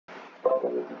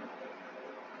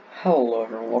Hello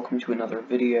everyone, welcome to another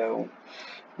video.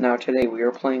 Now today we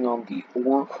are playing on the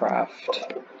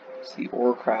Orecraft. It's the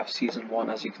Orecraft Season 1,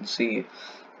 as you can see.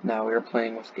 Now we are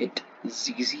playing with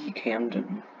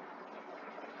ItzzCamden.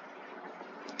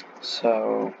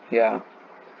 So, yeah,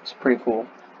 it's pretty cool.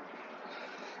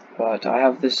 But I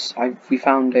have this, we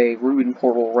found a Ruin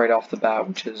portal right off the bat,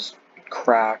 which is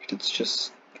cracked. It's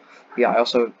just, yeah,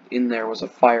 in there was a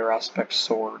fire aspect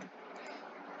sword.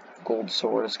 Gold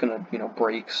sword. It's gonna,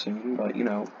 break soon, but,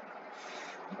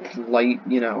 light,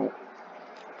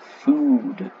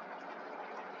 food.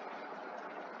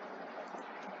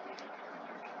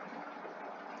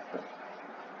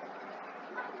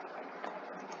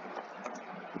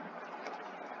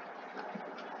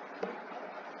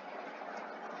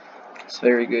 It's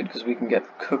very good because we can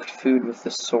get cooked food with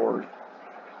this sword.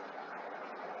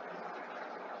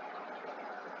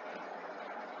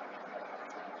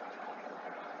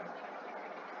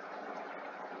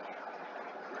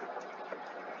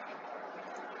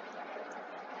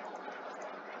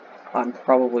 I'm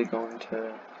probably going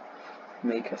to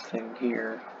make a thing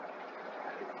here.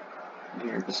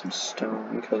 Here, get some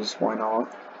stone, because why not?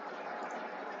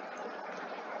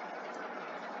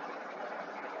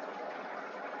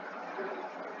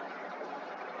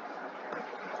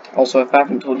 Also, if I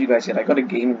haven't told you guys yet, I got a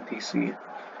gaming PC,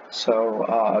 so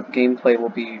gameplay will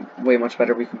be way much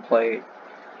better. We can play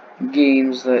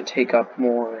games that take up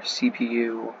more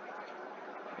CPU,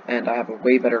 and I have a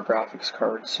way better graphics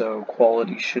card, so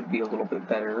quality should be a little bit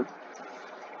better.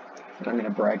 I'm gonna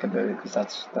brag about it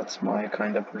because that's my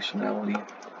kind of personality.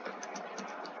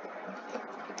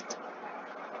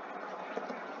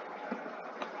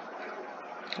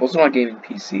 Well, it's not a gaming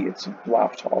PC, it's a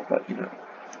laptop, but you know.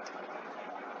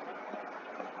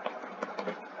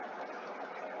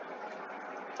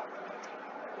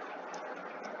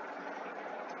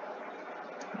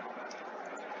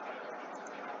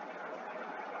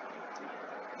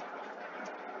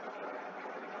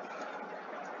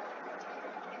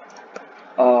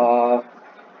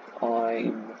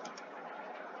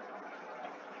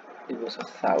 It was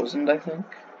 1,000, I think.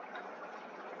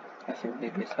 I think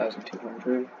maybe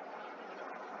 1,200.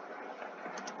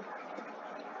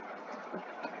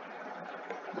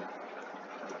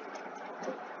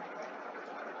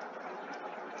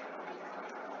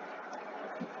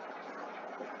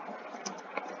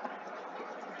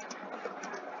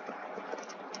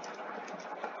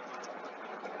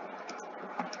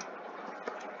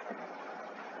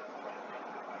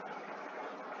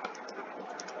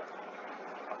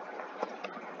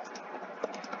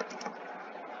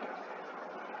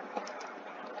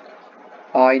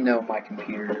 I know my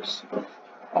computers.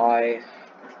 I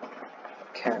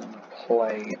can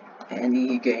play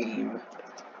any game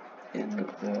in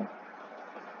the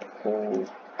whole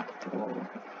world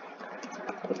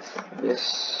with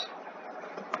this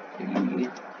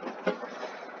thingy.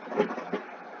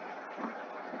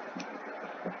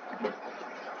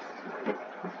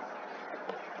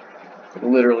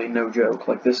 Literally no joke,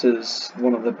 like this is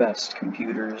one of the best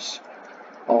computers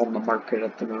on the market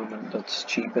at the moment that's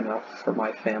cheap enough for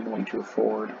my family to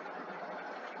afford.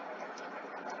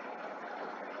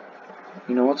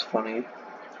 You know what's funny?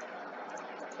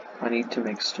 I need to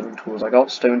make stone tools. I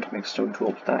got stone to make stone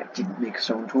tools, but I didn't make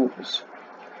stone tools.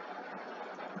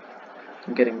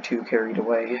 I'm getting too carried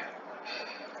away.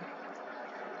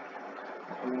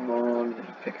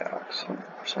 Pickaxe,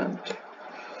 100%.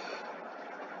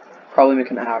 Probably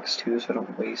make an axe too, so I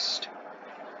don't waste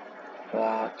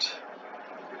that.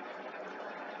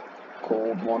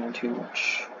 Gold one too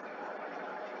much.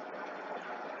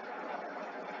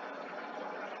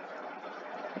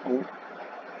 Oh,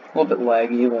 a little bit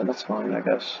laggy, but that's fine, I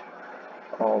guess.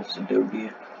 Oh, it's Adobe.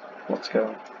 Let's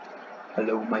go.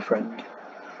 Hello, my friend.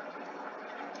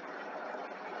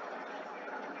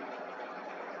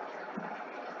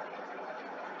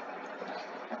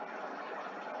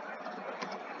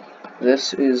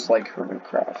 This is like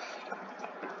Orecraft.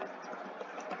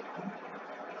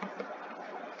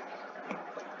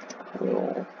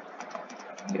 Well,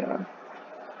 yeah.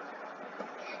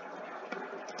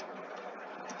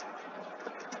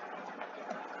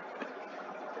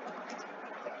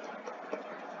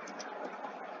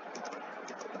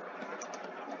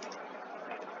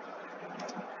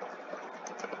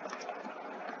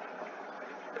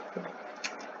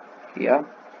 Yeah.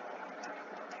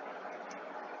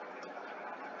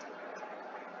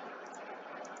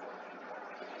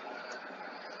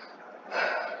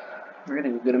 We're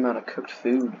getting a good amount of cooked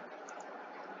food.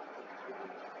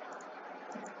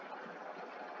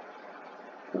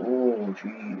 Oh,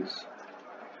 jeez.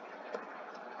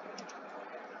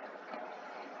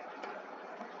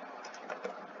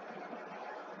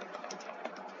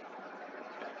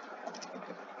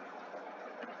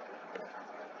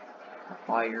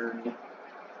 Iron.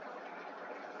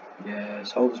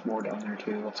 Yes, oh, there's more down there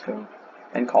too. Let's go.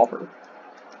 And copper.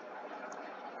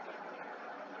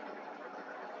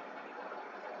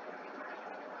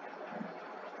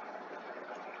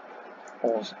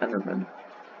 Oh, it's Enderman.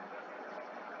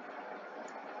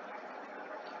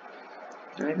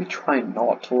 Maybe try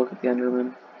not to look at the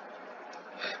Enderman.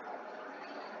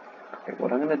 Okay,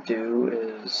 what I'm gonna do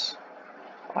is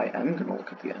I am gonna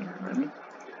look at the Enderman.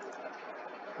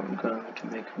 I'm going to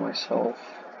make myself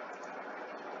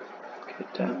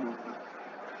get down.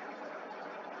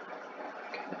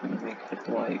 Okay, I'm gonna make it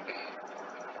like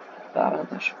that.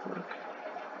 That should work.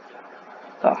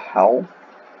 The hell?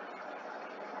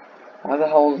 Why the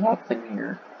hell is that thing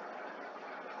here?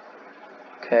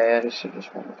 Okay, I should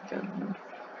just won't look at the Enderman.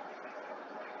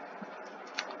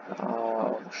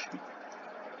 Oh shoot.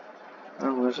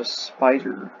 Oh, there's a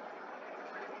spider.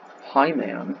 Hi,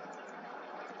 man.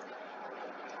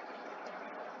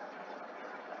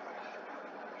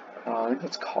 I think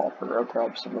that's copper. I'll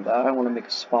grab some of that. I want to make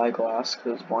a spyglass,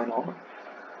 because why not?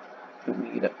 We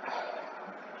need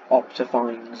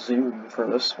optifying zoom for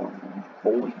this one,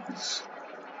 boys.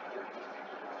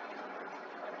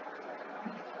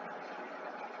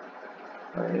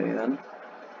 Alrighty then.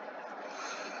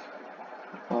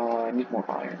 I need more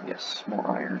iron. Yes, more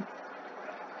iron.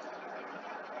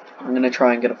 I'm gonna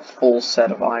try and get a full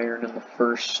set of iron in the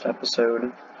first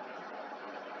episode.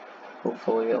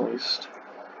 Hopefully, at least.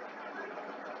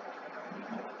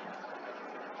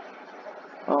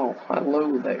 Oh,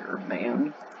 hello there,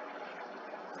 man.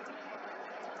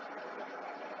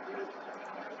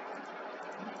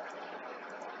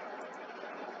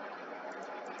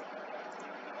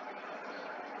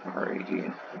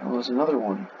 Alrighty. Oh, there's another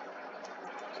one.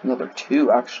 There's another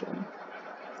two, actually.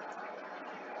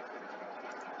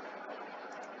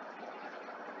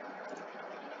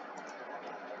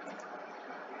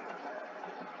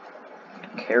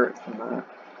 Carrot from that.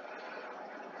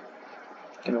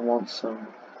 Gonna want some.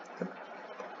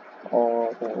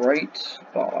 Alright,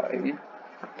 bye.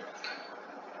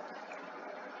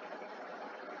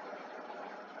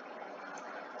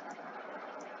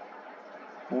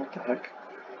 What the heck?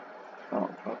 Oh,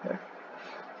 okay.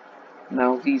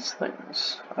 Now these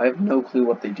things. I have no clue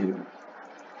what they do.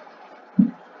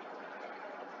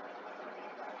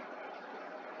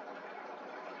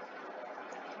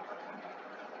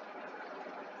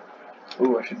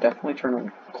 Ooh, I should definitely turn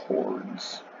on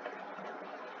cords.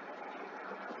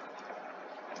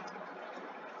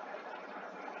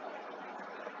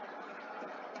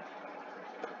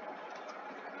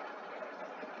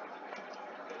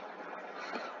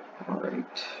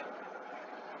 Alright.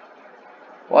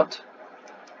 What?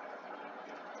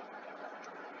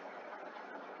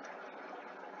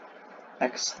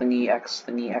 X thingy, X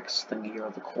thingy, X thingy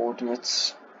are the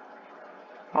coordinates.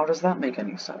 How does that make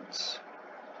any sense?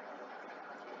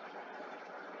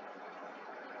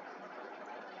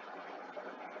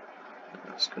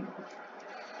 That's good enough.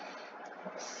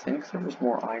 I think there was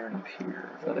more iron up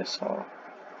here that I saw.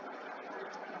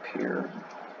 Up here.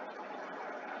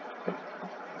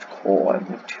 Coal, I have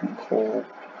like 2 coal.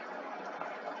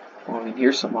 Well, I mean,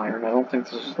 here's some iron. I don't think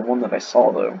this is the one that I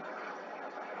saw, though.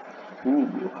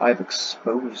 Ooh, I've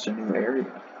exposed a new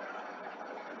area.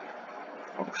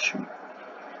 Oh, shoot.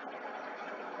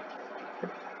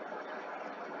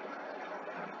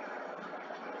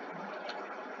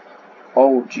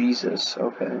 Oh, Jesus,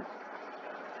 okay.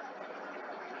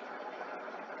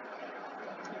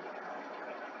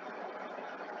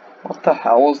 What the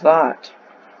hell is that?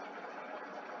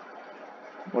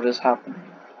 What is happening?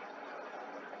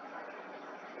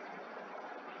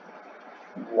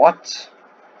 What?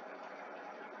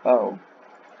 Oh.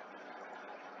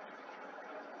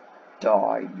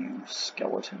 Die, you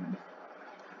skeleton.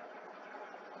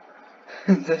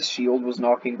 The shield was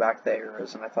knocking back the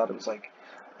arrows, and I thought it was like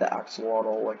the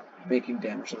axolotl, like making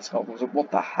damage to the skeleton. I was like,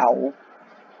 what the hell?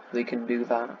 They can do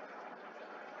that.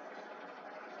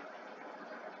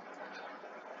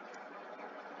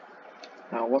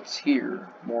 Now, what's here?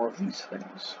 More of these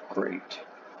things. Great.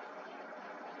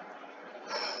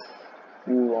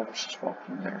 Ooh, almost just walked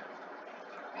in there.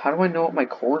 How do I know what my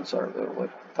chords are, though?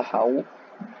 Like, what the hell?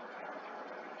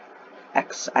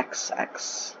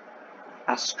 XXX.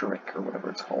 Asterisk, or whatever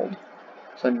it's called.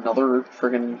 It's another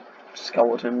friggin'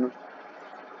 skeleton.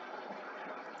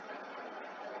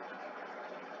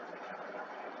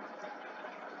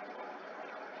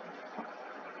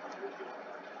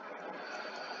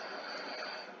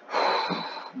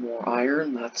 More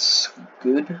iron, that's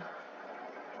good.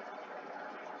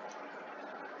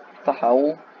 What the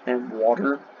hell? And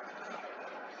water.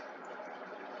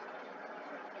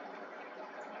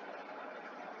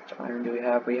 iron do we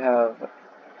have? We have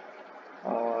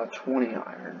 20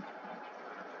 iron.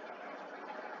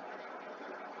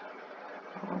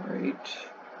 Alright.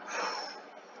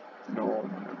 No.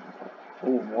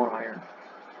 Oh, more iron.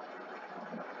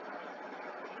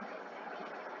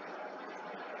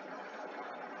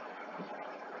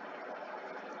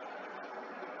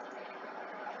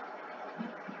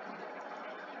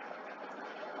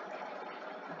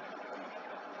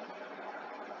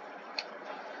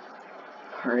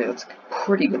 Alright, that's a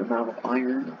pretty good amount of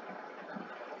iron.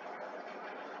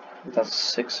 That's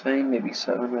 6 vein, maybe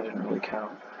 7, I didn't really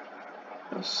count.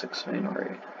 That was 6 vein,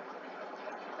 alright.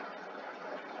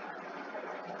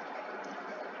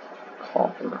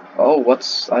 Copper. Oh,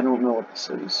 I don't know what this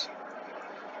is.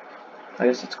 I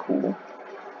guess it's cool.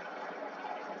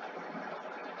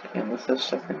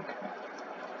 Amethyst, I think.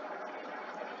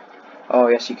 Oh,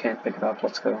 yes, you can pick it up,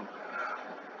 let's go.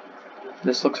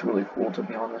 This looks really cool, to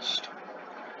be honest.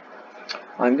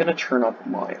 I'm gonna turn up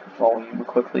my volume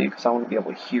quickly because I want to be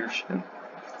able to hear shit.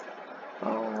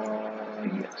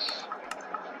 Yes.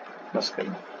 That's good.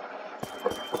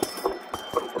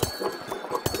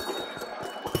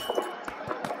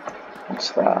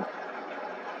 What's that?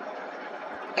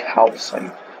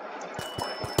 Calcite.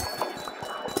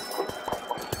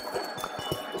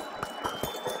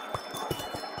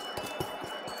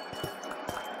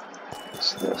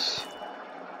 What's this?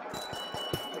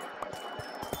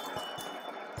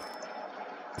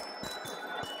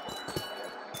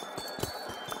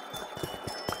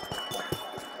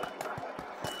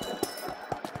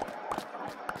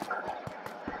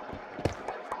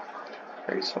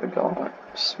 Okay, so I got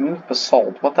smooth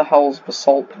basalt. What the hell is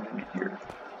basalt doing here?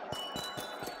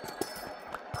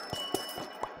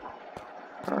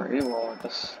 Alright, well, I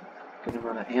guess I'm gonna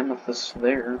run an amethyst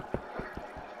there.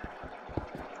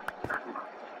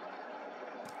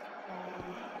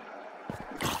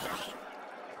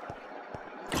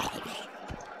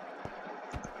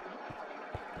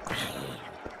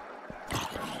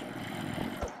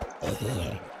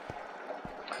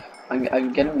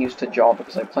 I'm getting used to Java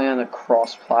because I play on a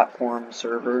cross-platform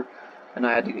server, and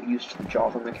I had to get used to the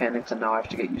Java mechanics, and now I have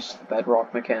to get used to the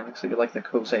Bedrock mechanics. Like the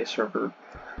Kose server.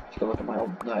 If you look at my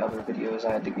other videos,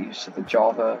 I had to get used to the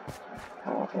Java.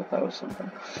 Oh, I thought that was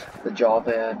something. The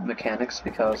Java mechanics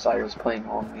because I was playing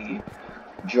on the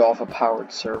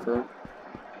Java-powered server.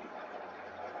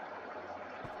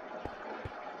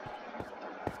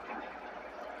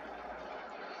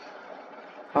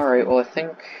 Alright, well I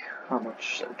think, how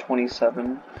much?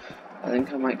 27. I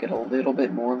think I might get a little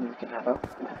bit more than we can have.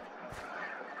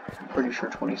 I'm pretty sure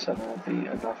 27 will be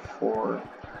enough for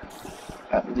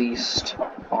at least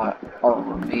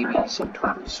armor, maybe some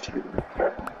tools too.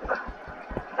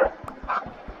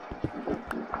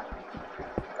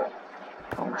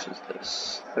 How much is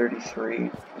this?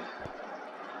 33.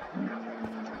 I'm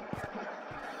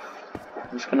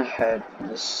just gonna head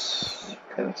this.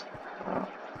 Okay, that's.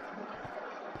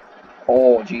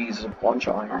 Oh, geez, there's a bunch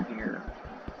of iron here.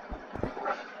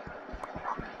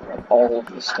 All of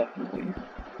this, definitely.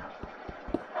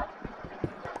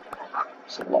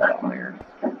 It's a lot of iron.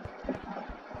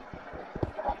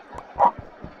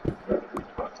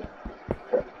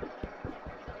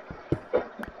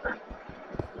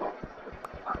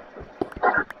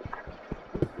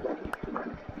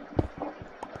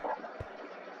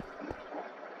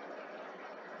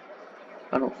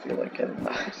 I don't feel like getting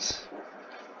that.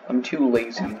 I'm too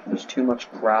lazy. There's too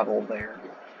much gravel there.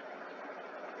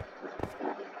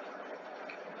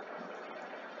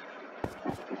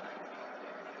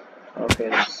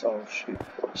 Okay, oh shoot.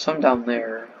 Some down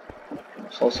there.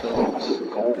 There's also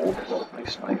gold.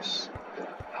 Nice, nice.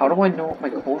 How do I know what my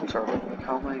codes are? Like,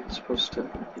 how am I supposed to?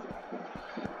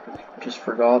 Just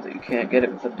forgot that you can't get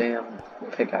it with a damn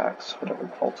pickaxe,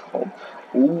 whatever it's called.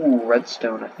 Ooh,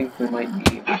 redstone. I think we might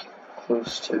be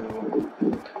close to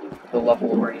the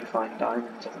level where you find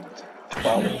diamonds. I think it's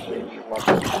 12, maybe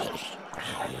 11.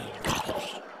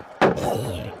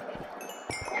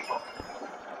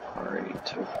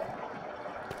 Alright.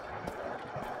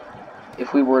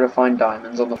 If we were to find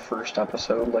diamonds on the first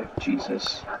episode, like,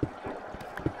 Jesus.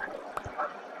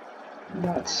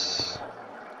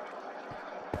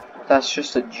 That's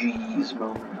just a G's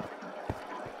moment.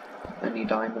 Any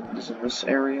diamonds in this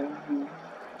area?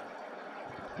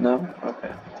 No?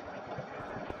 Okay.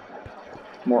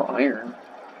 More iron.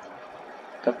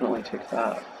 Definitely take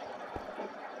that.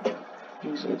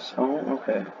 Jesus. Oh,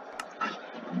 okay.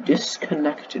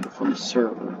 Disconnected from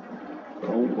server.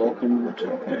 Oh, welcome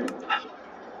to. Okay.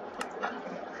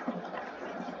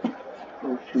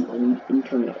 Oh shoot, I need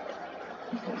internet.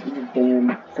 The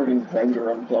damn friggin' router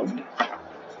unplugged. I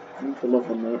need to love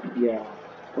on that. Yeah.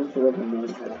 Where's the other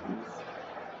noise happens?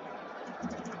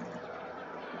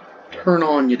 Turn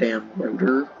on, you damn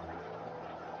router.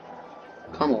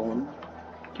 Come on.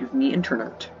 Give me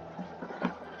internet.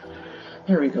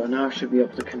 There we go, now I should be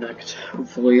able to connect,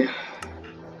 hopefully.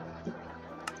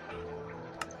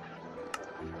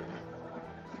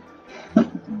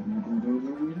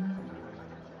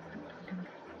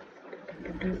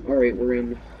 Alright, we're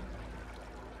in.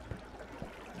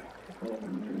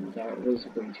 That was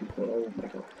way too close. Oh my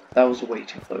god. That was way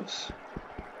too close.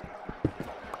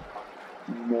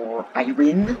 More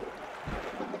iron?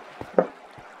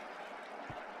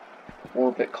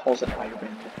 Orbit calls it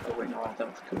iron. Oh wait, no, I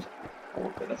don't think it was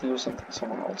Orbit. I think it was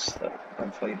someone else that I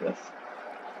played with.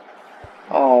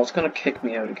 Oh, it's gonna kick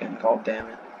me out again, god damn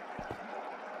it.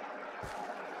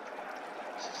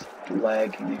 It's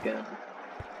lagging again.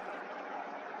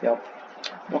 Yep.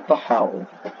 What the hell?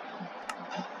 I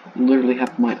literally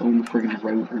have my own friggin'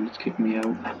 router and it's kicking me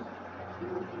out.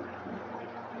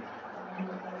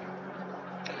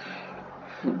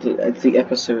 The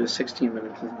episode is 16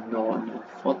 minutes is not enough.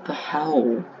 What the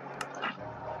hell?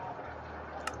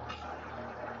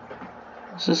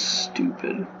 This is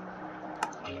stupid.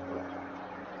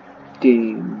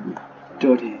 Game.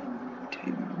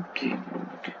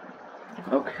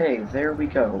 Okay, there we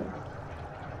go.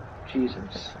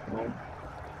 Jesus. Well,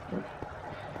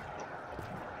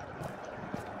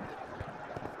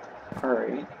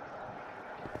 alright.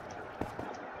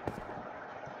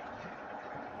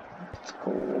 It's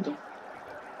gold.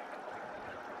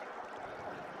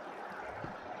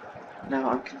 Now,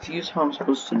 I'm confused how I'm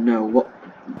supposed to know what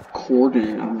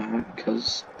coordinate I'm at,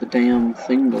 because the damn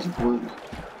thing doesn't work.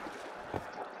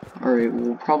 Alright,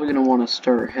 well, we're probably going to want to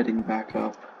start heading back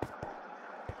up.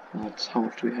 That's, how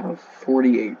much do we have?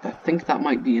 48. I think that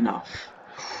might be enough.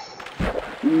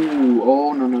 Ooh,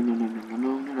 oh, no.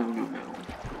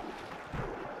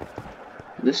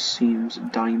 This seems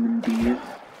diamondy.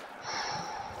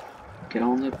 Get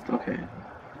on the, okay.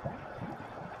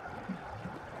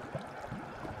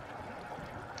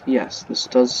 Yes, this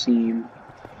does seem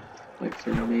like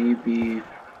there may be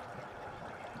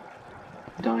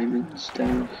diamonds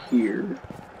down here.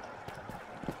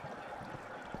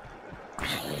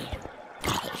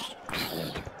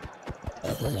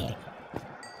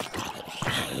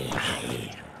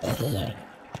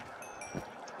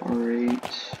 Alright.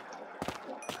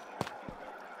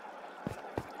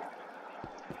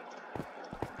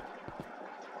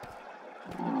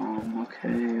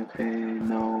 Okay,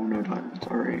 no diamonds,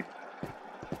 alright.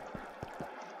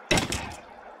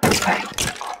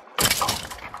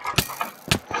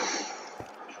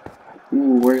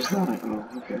 Ooh, where's that? Oh,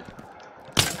 okay.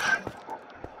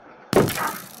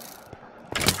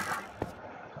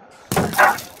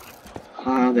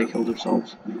 Ah, they killed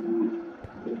themselves.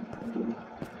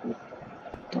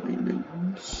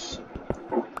 Diamonds.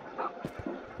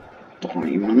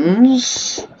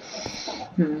 Diamonds.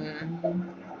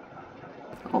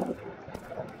 Oh.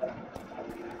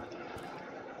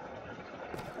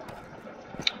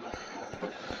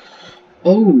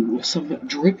 Oh, some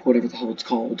drip, whatever the hell it's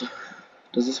called.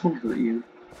 Does this one hurt you?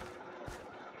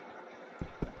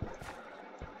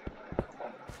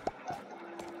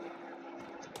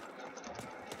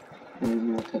 I don't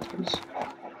know what that is.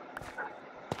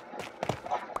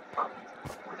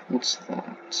 What's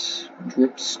that?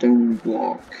 Dripstone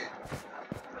block.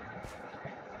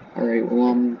 Alright, well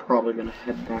I'm probably gonna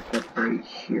head back up right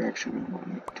here. Actually, I'm gonna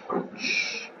want a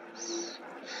torch.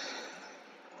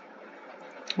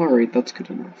 Alright, that's good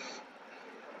enough.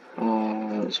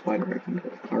 Spider icon.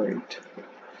 Alright.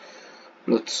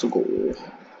 Let's go.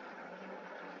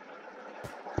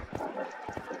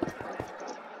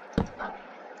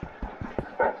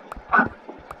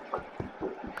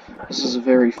 This is a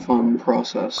very fun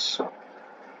process.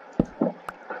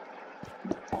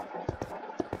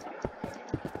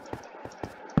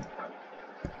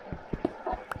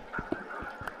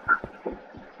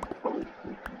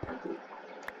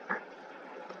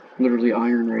 Literally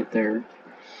iron right there.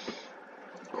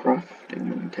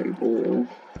 Crafting table.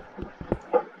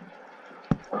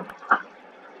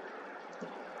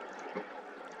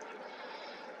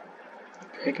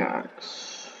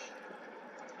 Pickaxe.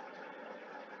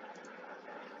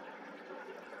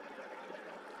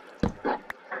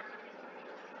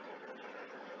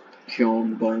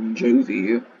 John Bon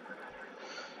Jovi.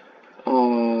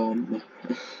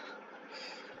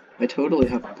 I totally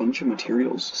have a bunch of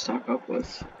materials to stock up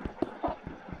with.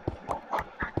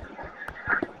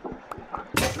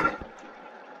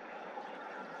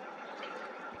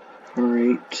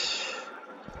 Alright.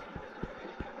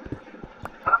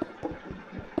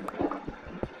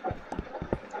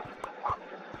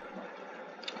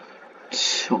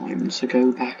 to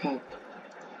go back up.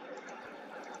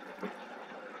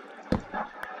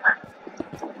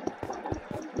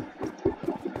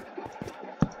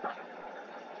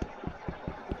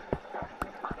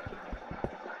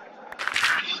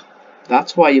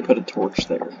 That's why you put a torch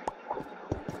there.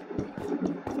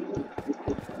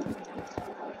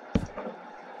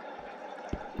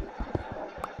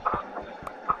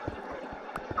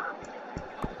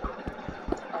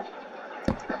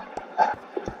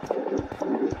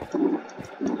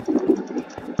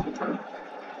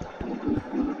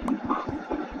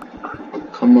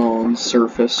 Come on,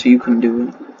 surface, you can do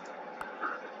it.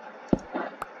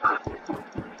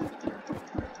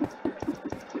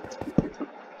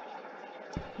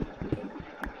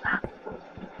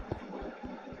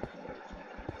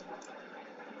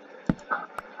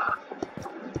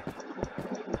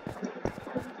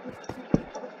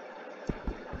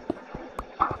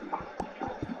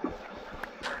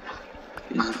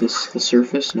 Is this the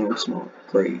surface? No, it's not.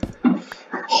 Great.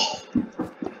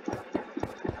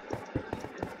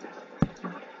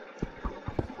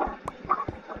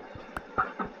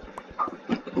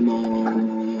 Come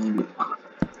on.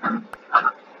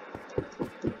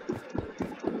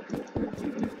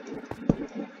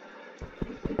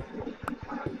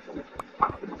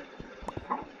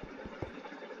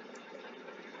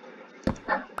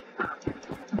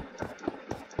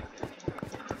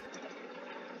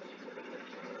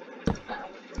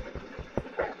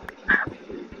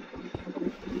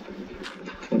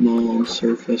 Come on,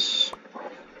 surface.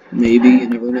 Maybe, you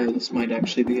never know, this might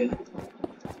actually be it.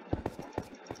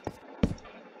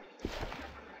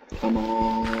 Come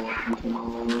on, come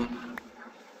on.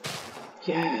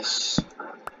 Yes!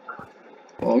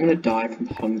 Oh, I'm gonna die from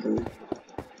hunger.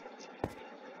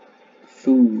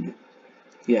 Food.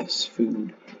 Yes,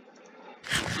 food.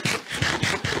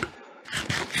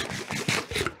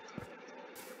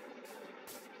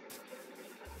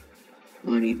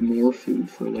 I need more food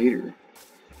for later.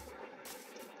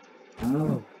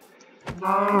 Oh.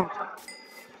 How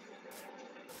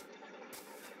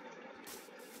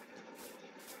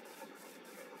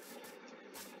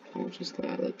much is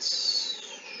that?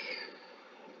 That's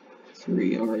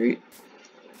 3, alright.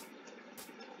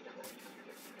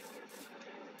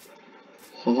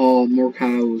 Oh, more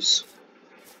cows.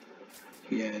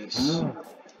 Yes.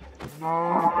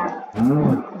 How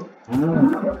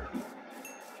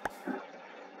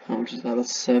much is that?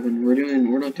 That's 7.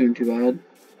 We're not doing too bad.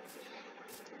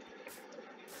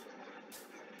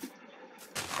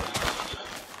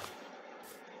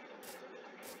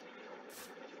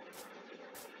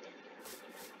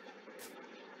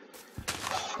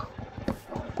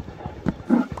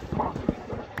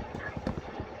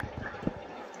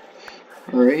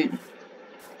 Alright.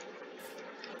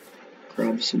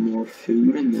 Grab some more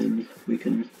food and then we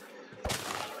can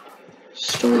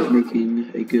start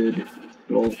making a good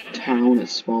little town at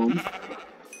spawn.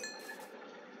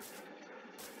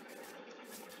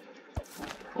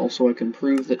 Also, I can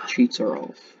prove that cheats are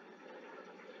off.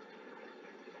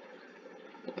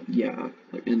 Yeah,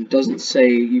 and it doesn't say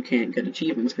you can't get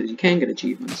achievements, because you can get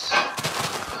achievements.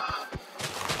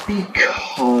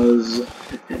 Because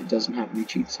it doesn't have any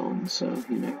cheats on, so,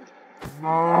 you know.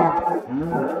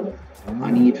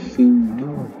 I need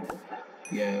food.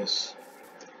 Yes.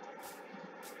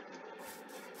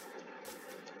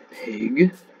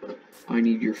 Pig, I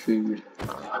need your food.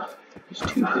 There's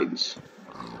 2 pigs.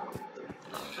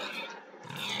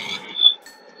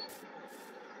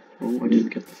 Oh, I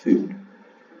didn't get the food.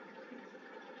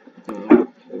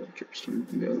 Dripstone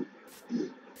can go.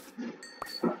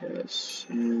 Yes,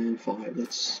 and 5,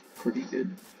 that's pretty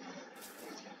good.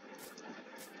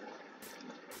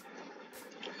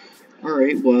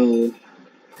 Alright, well,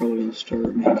 probably gonna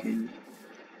start making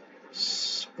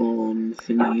spawn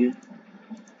thingy.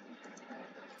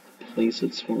 Place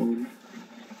at spawn.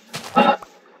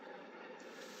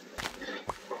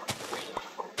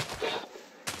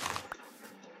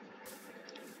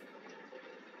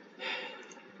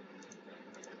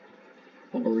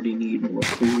 Already need more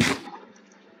food.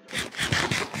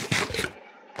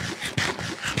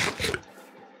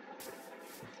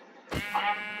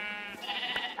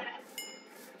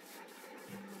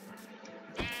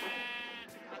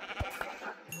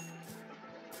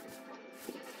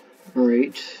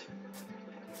 Alright.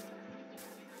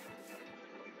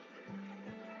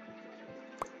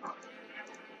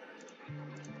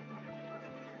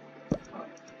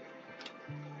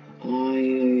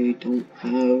 I don't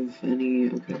have any,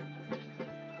 okay.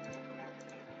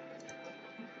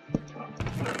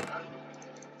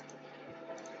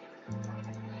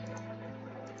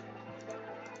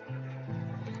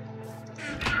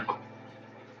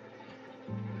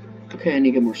 Okay, I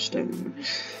need to get more stone.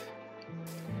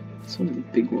 It's one of the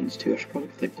big ones too. I should probably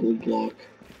get that gold block.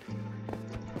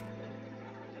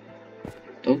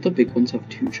 Don't the big ones have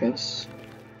 2 chests?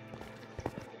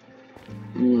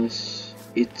 Unless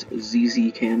it's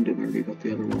ItzzCamden already got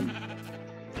the other one.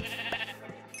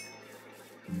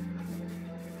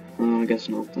 I guess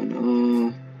not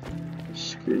then.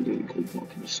 Screw the gold block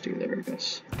and just stay there, I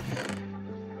guess.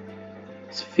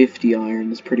 It's 50 iron,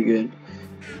 that's pretty good.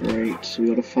 Alright, so we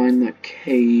gotta find that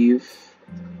cave.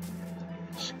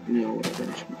 No, whatever,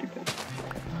 I'm just gonna do that.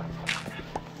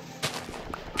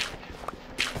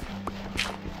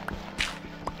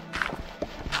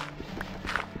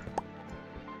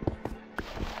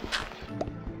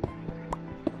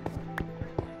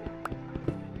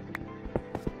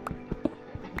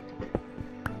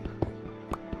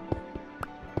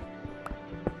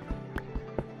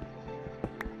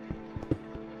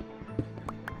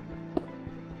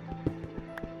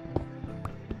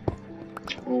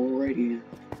 Alrighty.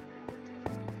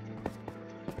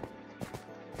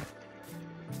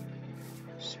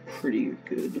 It's pretty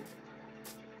good.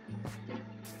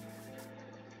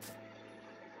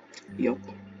 Yup.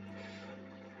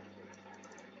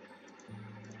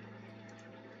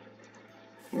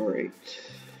 Alright.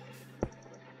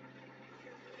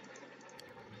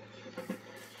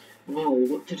 Well,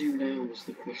 what to do now is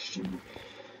the question.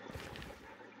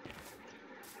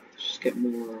 Just get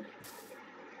more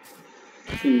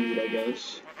food, I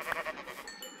guess.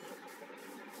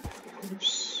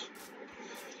 Oops.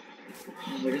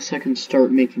 I guess I can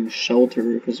start making shelter,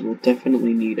 because we'll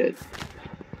definitely need it.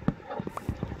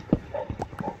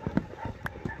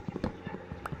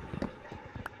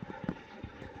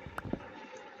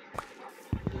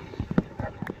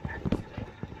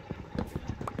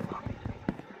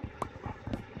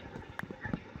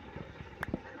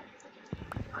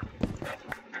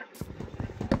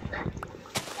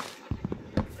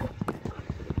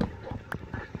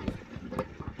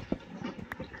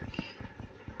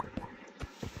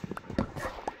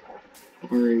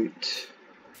 Alright.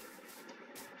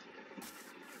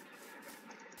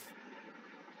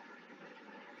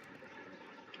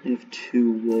 I have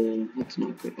 2 wool. That's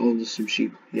not good. Oh, there's some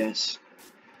sheep. Yes.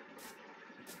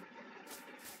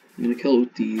 I'm gonna kill it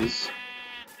with these.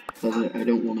 But I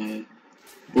don't want to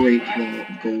break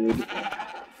that gold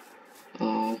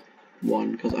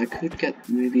one, because I could get,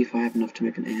 maybe if I have enough to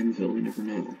make an anvil, you never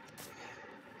know.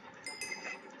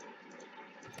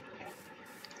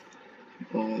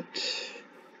 But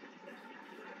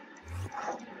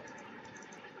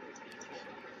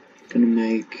gonna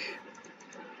make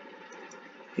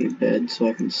a bed so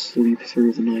I can sleep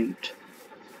through the night.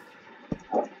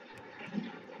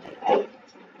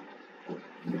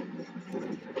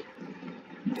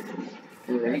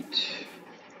 Alright.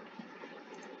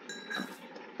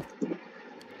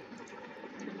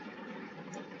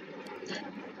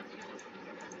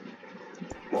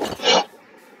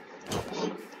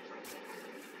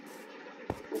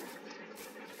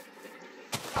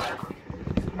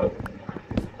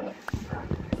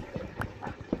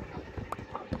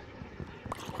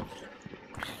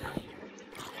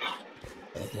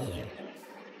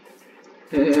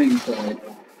 You died.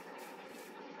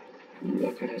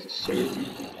 That guy has a sword.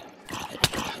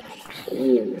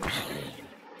 Oh.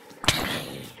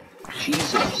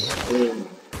 Jesus. Oh.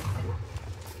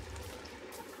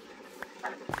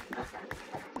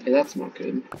 Okay, that's not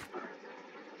good.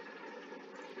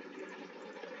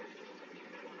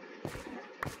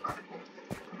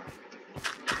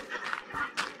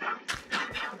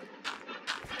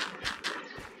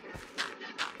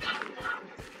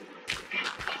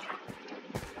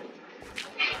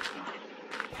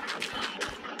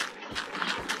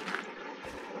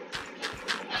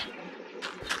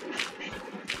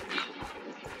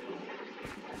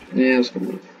 Yeah, let's go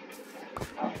move.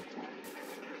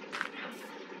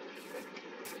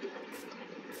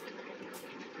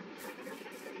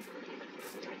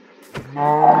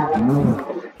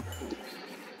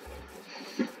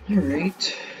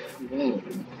 Alright, well.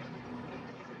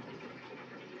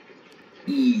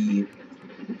 E.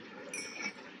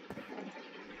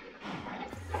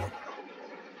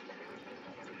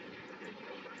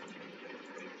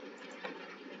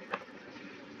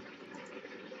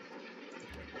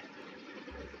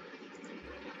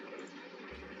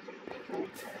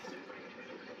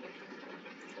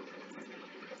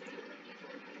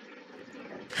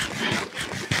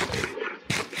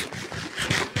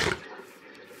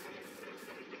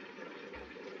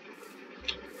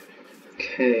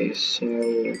 Okay, so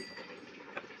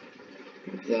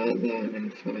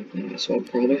and 5 now, so I'll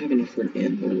probably have enough for an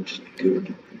anvil, which is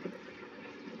good.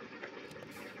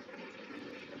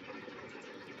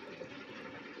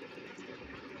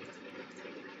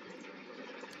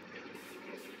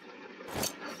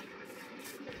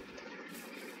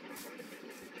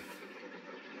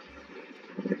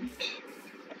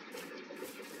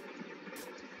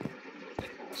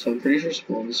 So I'm pretty sure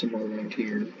spawn's somewhere around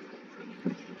here.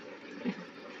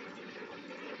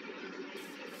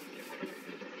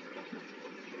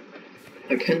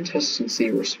 I can test and see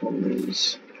where spawn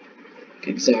is.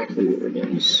 Exactly where it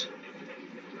is.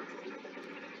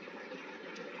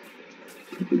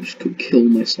 I just could kill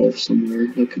myself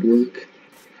somewhere. That could work.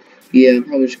 Yeah, I'm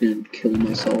probably just gonna kill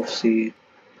myself, see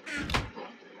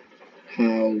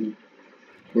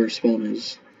where spawn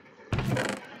is.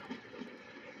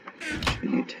 Just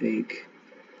gonna take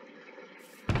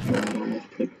that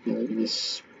off, put all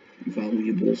this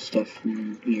valuable stuff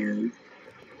in here.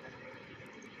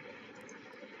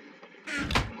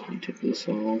 Take this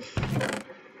off.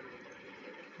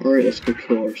 Alright, let's go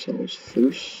kill ourselves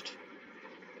first.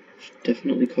 Should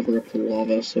definitely cover up the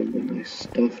lava so that my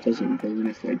stuff doesn't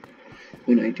burn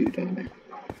when I do die.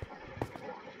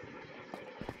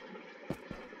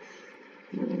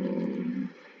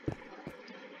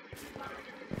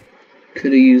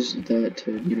 Could have used that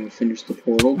to, you know, finish the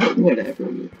portal, but whatever.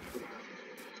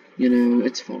 You know,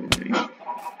 it's fine.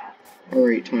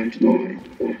 Alright, time to die.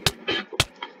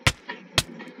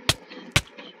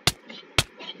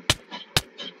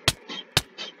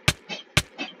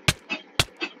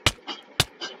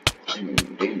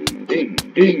 Ding, ding,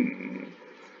 ding.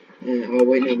 Oh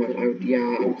wait, no,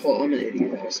 I'm an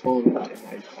idiot. I spawned,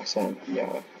 I saw,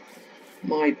 yeah.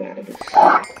 My bad.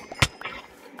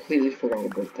 Completely forgot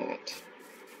about that.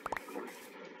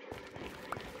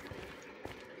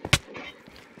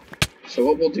 So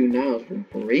what we'll do now is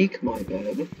we'll break my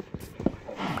bed.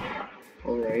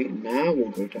 Alright, now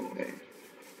we'll go die.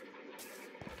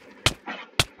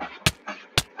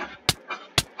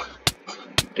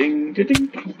 Ding, ding, ding,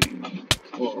 ding, ding.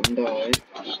 Come on, die.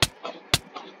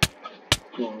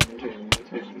 1, 2,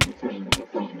 3, 4,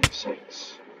 5,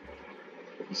 6.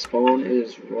 The spawn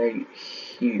is right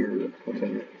here.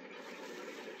 Okay.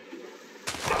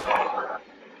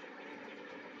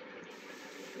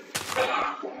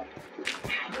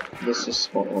 This is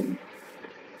spawn.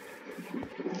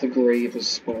 The grave is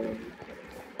spawn.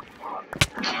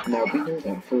 Now we know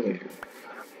that for later.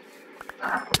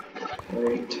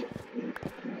 Alright.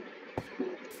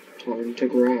 Time to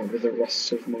grab the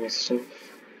rest of my stuff.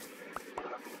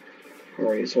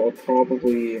 Alright, so I'll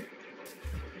probably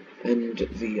end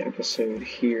the episode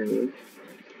here.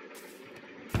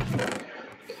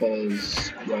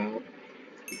 Because, well,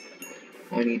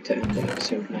 I need to end the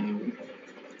episode now.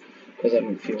 Because I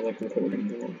don't feel like recording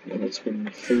more. And it's been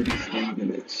 33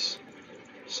 minutes.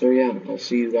 So yeah, I'll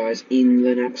see you guys in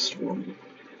the next one.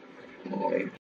 Bye.